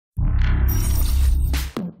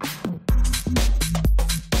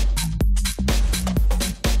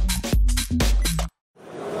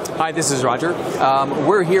Hi, this is Roger.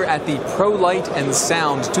 We're here at the Pro Light and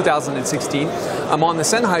Sound 2016. I'm on the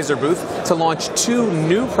Sennheiser booth to launch two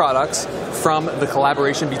new products from the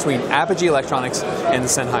collaboration between Apogee Electronics and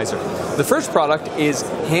Sennheiser. The first product is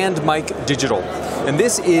Hand Mic Digital, and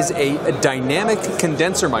this is a dynamic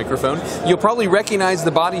condenser microphone. You'll probably recognize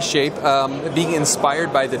the body shape being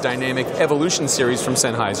inspired by the Dynamic Evolution series from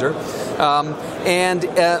Sennheiser.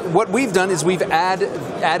 What we've done is we've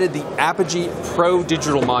added the Apogee Pro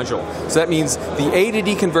Digital module. So that means the A to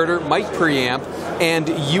D converter, mic preamp, and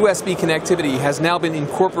USB connectivity has now been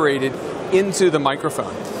incorporated into the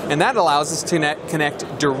microphone. And that allows us to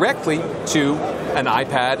connect directly to an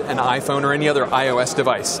iPad, an iPhone, or any other iOS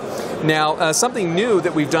device. Now, something new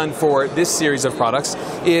that we've done for this series of products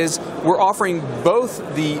is we're offering both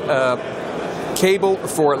the cable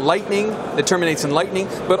for Lightning that terminates in Lightning,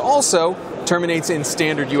 but also terminates in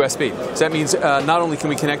standard USB. So that means not only can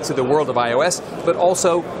we connect to the world of iOS, but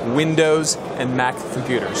also Windows and Mac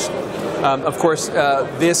computers. Of course,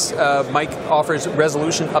 this mic offers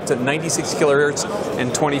resolution up to 96 kilohertz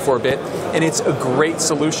and 24-bit, and it's a great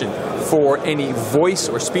solution for any voice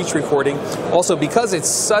or speech recording. Also, because it's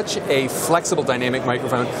such a flexible dynamic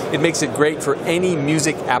microphone, it makes it great for any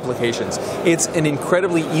music applications. It's an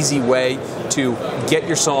incredibly easy way to get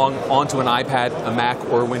your song onto an iPad, a Mac,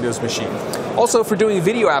 or a Windows machine. Also, for doing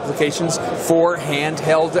video applications for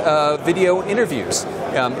handheld video interviews,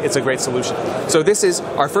 it's a great solution. So this is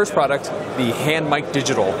our first product, the Hand Mic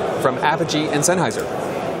Digital from Apogee and Sennheiser.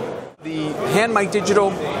 The Hand Mic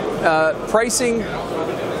Digital pricing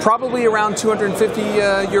probably around 250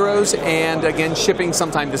 euros, and again shipping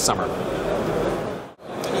sometime this summer.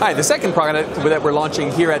 Hi, the second product that we're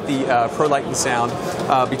launching here at the Pro Light and Sound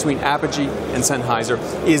between Apogee and Sennheiser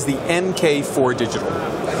is the MK4 Digital.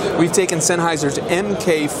 We've taken Sennheiser's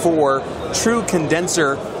MK4 true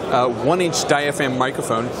condenser 1-inch diaphragm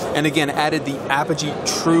microphone and again added the Apogee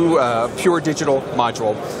true pure digital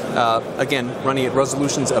module, again running at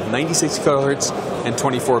resolutions of 96 kilohertz and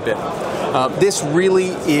 24-bit. This really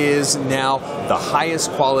is now the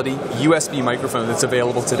highest quality USB microphone that's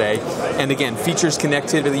available today, and again features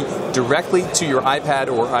connectivity directly to your iPad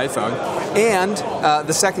or iPhone, and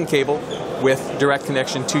the second cable with direct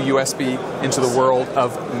connection to USB into the world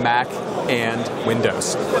of Mac and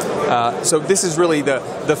Windows. So this is really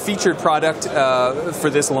the featured product for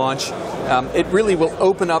this launch. It really will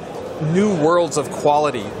open up new worlds of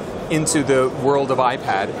quality into the world of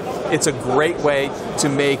iPad. It's a great way to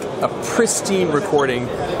make a pristine recording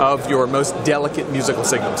of your most delicate musical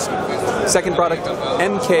signals. Second product,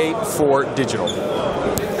 MK4 Digital.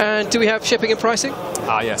 And do we have shipping and pricing?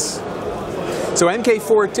 Yes. So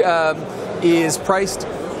MK4 is priced,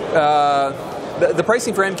 the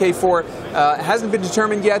pricing for MK4 hasn't been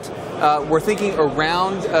determined yet. We're thinking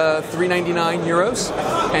around €399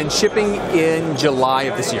 and shipping in July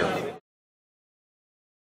of this year.